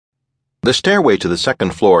The stairway to the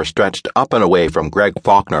second floor stretched up and away from Greg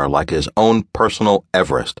Faulkner like his own personal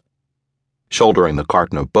Everest. Shouldering the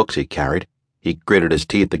carton of books he carried, he gritted his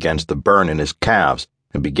teeth against the burn in his calves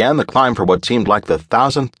and began the climb for what seemed like the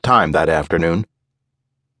 1,000th time that afternoon.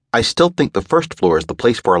 "I still think the first floor is the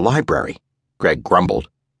place for a library," Greg grumbled.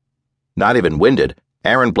 Not even winded,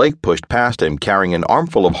 Aaron Blake pushed past him carrying an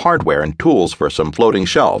armful of hardware and tools for some floating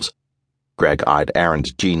shelves. Greg eyed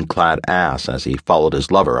Aaron's jean-clad ass as he followed his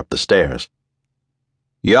lover up the stairs.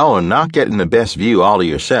 "Y'all are not getting the best view all to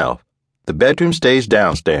yourself. The bedroom stays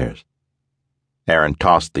downstairs." Aaron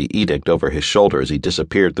tossed the edict over his shoulder as he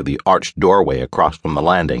disappeared through the arched doorway across from the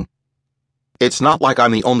landing. "It's not like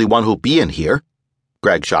I'm the only one who'll be in here,"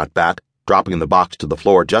 Greg shot back, dropping the box to the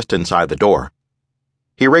floor just inside the door.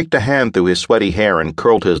 He raked a hand through his sweaty hair and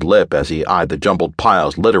curled his lip as he eyed the jumbled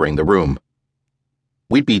piles littering the room.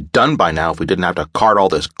 "We'd be done by now if we didn't have to cart all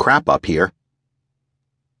this crap up here."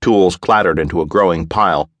 Tools clattered into a growing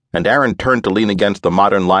pile, and Aaron turned to lean against the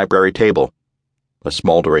modern library table. A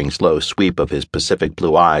smoldering, slow sweep of his Pacific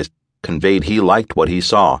blue eyes conveyed he liked what he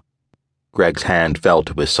saw. Greg's hand fell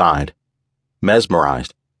to his side.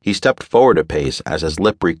 Mesmerized, he stepped forward a pace as his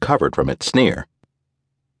lip recovered from its sneer.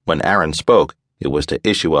 When Aaron spoke, it was to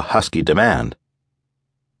issue a husky demand.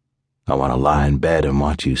 "I want to lie in bed and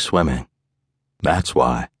watch you swimming. That's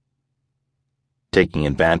why." Taking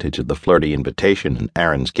advantage of the flirty invitation in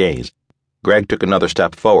Aaron's gaze, Greg took another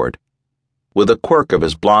step forward. With a quirk of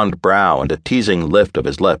his blond brow and a teasing lift of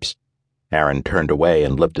his lips, Aaron turned away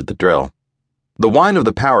and lifted the drill. The whine of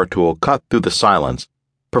the power tool cut through the silence.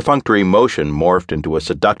 Perfunctory motion morphed into a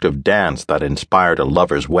seductive dance that inspired a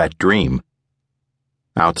lover's wet dream.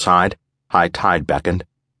 Outside, high tide beckoned,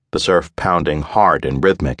 the surf pounding hard and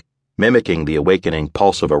rhythmic, mimicking the awakening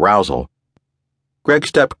pulse of arousal. Greg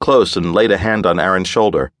stepped close and laid a hand on Aaron's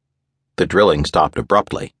shoulder. The drilling stopped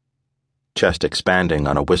abruptly. Chest expanding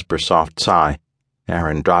on a whisper-soft sigh,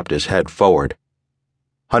 Aaron dropped his head forward.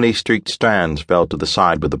 Honey-streaked strands fell to the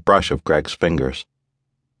side with a brush of Greg's fingers.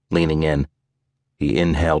 Leaning in, he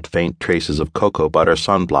inhaled faint traces of cocoa butter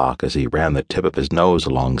sunblock as he ran the tip of his nose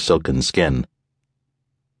along silken skin.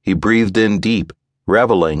 He breathed in deep,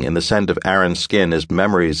 reveling in the scent of Aaron's skin as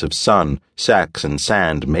memories of sun, sex, and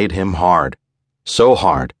sand made him hard. So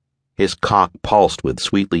hard, his cock pulsed with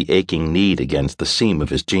sweetly aching need against the seam of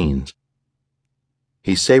his jeans.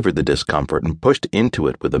 He savored the discomfort and pushed into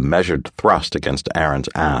it with a measured thrust against Aaron's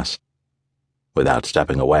ass. Without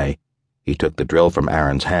stepping away, he took the drill from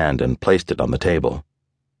Aaron's hand and placed it on the table.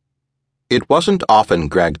 It wasn't often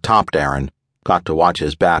Greg topped Aaron, got to watch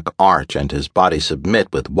his back arch and his body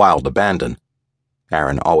submit with wild abandon.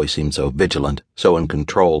 Aaron always seemed so vigilant, so in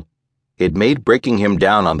control. It made breaking him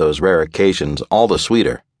down on those rare occasions all the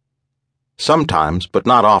sweeter. Sometimes, but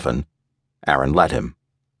not often, Aaron let him.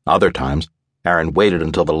 Other times, Aaron waited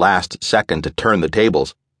until the last second to turn the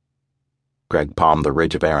tables. Greg palmed the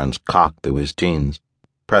ridge of Aaron's cock through his jeans,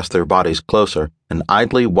 pressed their bodies closer, and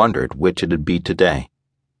idly wondered which it'd be today.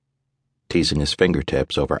 Teasing his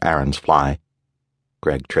fingertips over Aaron's fly,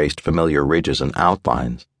 Greg traced familiar ridges and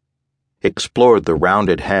outlines, explored the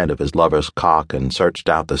rounded head of his lover's cock, and searched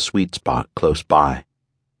out the sweet spot close by.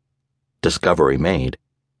 Discovery made,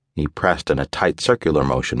 he pressed in a tight circular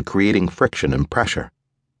motion, creating friction and pressure.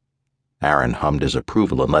 Aaron hummed his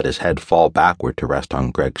approval and let his head fall backward to rest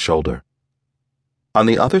on Greg's shoulder. On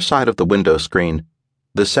the other side of the window screen,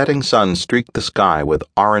 the setting sun streaked the sky with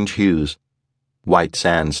orange hues. White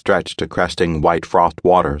sand stretched to cresting white froth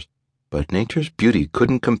waters, but nature's beauty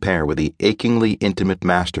couldn't compare with the achingly intimate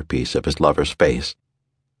masterpiece of his lover's face.